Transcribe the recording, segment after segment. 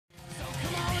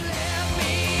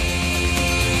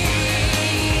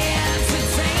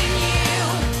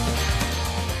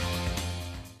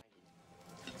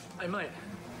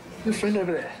Your friend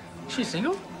over there, she's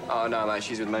single? Oh, no, mate,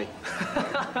 she's with me.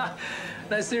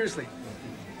 No, seriously.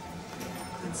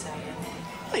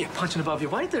 Oh, you're punching above your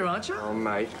weight there, aren't you? Oh,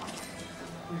 mate.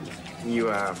 You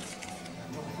are...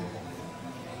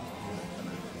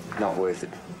 not worth it.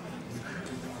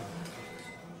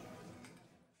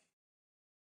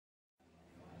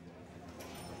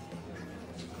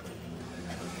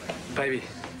 Baby,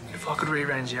 if I could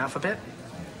rearrange the alphabet,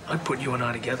 I'd put you and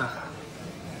I together.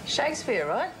 Shakespeare,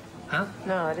 right? Huh?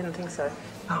 No, I didn't think so.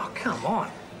 Oh, come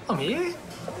on. I'm here.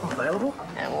 I'm available.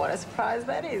 And what a surprise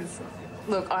that is.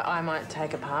 Look, I might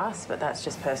take a pass, but that's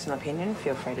just personal opinion.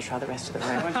 Feel free to try the rest of the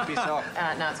room. Why don't you piss off?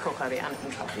 No, it's cool, Kobe. Under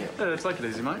control. Take it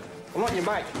easy, mate. I'm not your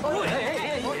mate.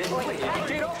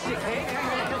 Get off,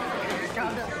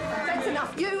 That's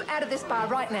enough. You out of this bar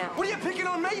right now. What are you picking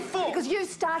on me for? Because you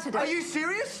started it. Are you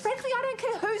serious? Frankly, I don't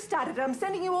care who started it. I'm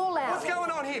sending you all out. What's going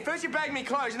on here? First you bag me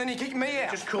clothes and then you kick me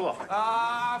out. Just cool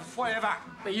off. Whatever.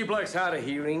 Now, you blokes hard of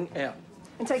hearing out.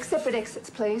 And take separate exits,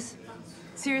 please.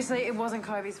 Seriously, it wasn't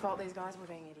Kobe's fault. These guys were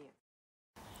being idiots.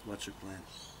 What's your plan?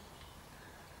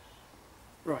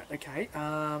 Right, okay.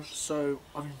 So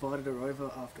I've invited her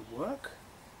over after work.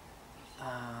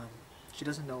 She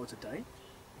doesn't know it's a date.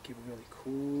 I keep it really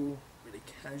cool, really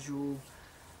casual.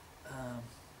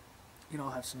 You know,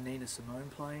 I'll have some Nina Simone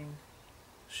playing.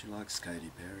 She likes Katy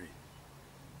Perry.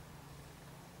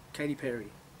 Katy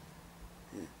Perry.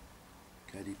 Yeah,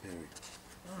 Katy Perry.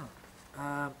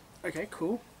 Oh. Okay,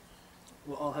 cool.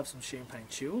 Well, I'll have some champagne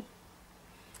chilled.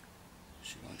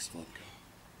 She likes vodka.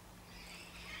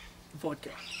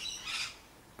 Vodka.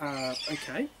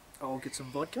 Okay, I'll get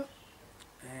some vodka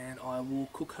and I will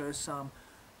cook her some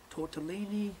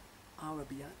tortellini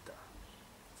arrabbiata.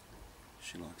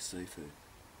 She likes seafood.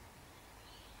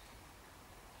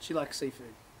 She likes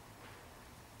seafood.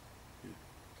 Yeah.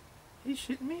 Are you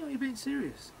shitting me or are you being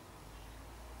serious?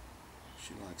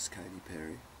 She likes Katy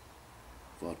Perry,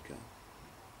 vodka,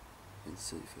 and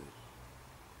seafood.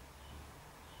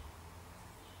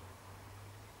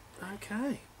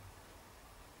 Okay.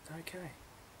 Okay.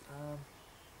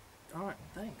 Alright,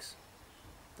 thanks.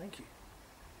 Thank you.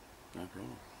 No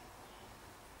problem.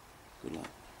 Good luck.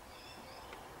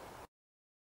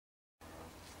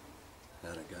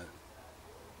 How'd it go?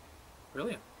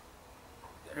 Brilliant.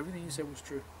 Everything you said was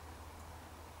true.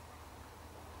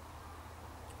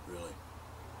 Really?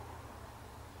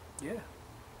 Yeah.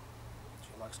 She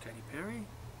likes Katy Perry.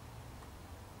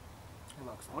 She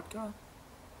likes vodka.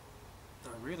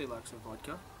 No, really likes her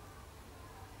vodka.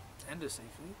 And her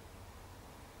seafood.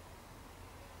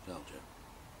 Told you.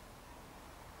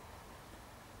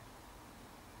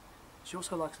 She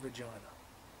also likes vagina.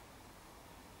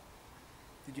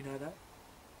 Did you know that?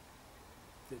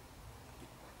 That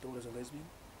your daughter's a lesbian?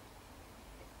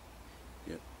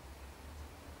 Yep.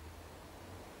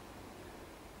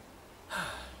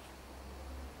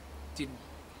 Didn't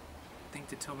think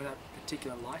to tell me that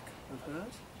particular like of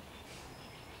hers?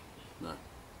 No.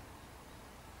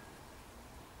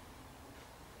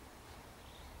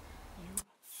 You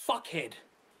fuckhead.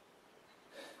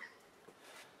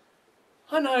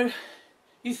 I know,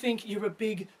 you think you're a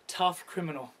big, tough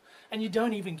criminal, and you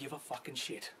don't even give a fucking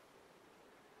shit.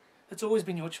 That's always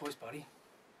been your choice, buddy.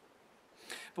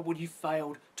 But what you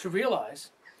failed to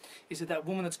realise is that that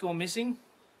woman that's gone missing,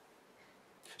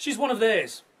 she's one of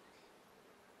theirs.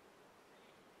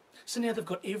 So now they've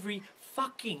got every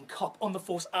fucking cop on the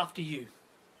force after you.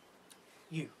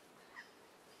 You.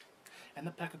 And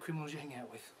the pack of criminals you hang out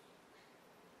with.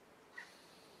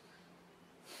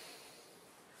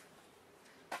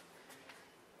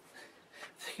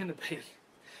 They're going to be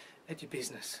at your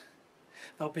business.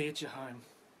 They'll be at your home.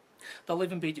 They'll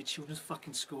even be at your children's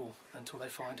fucking school until they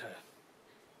find her.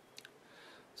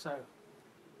 So,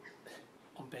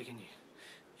 I'm begging you.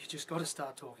 You just got to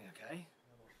start talking, okay?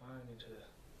 My phone into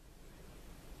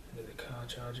the car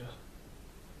charger.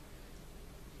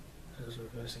 It was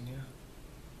reversing now.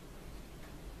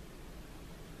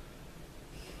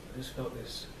 I just felt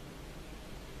this.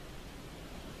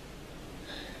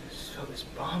 I just felt this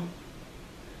bump.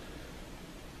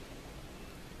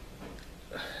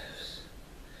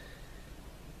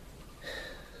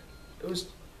 It was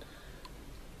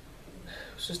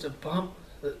just a bump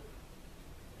that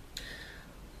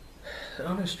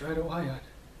I knew straight away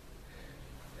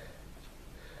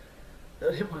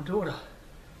I'd hit my daughter.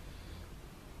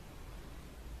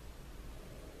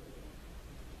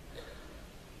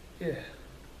 Yeah.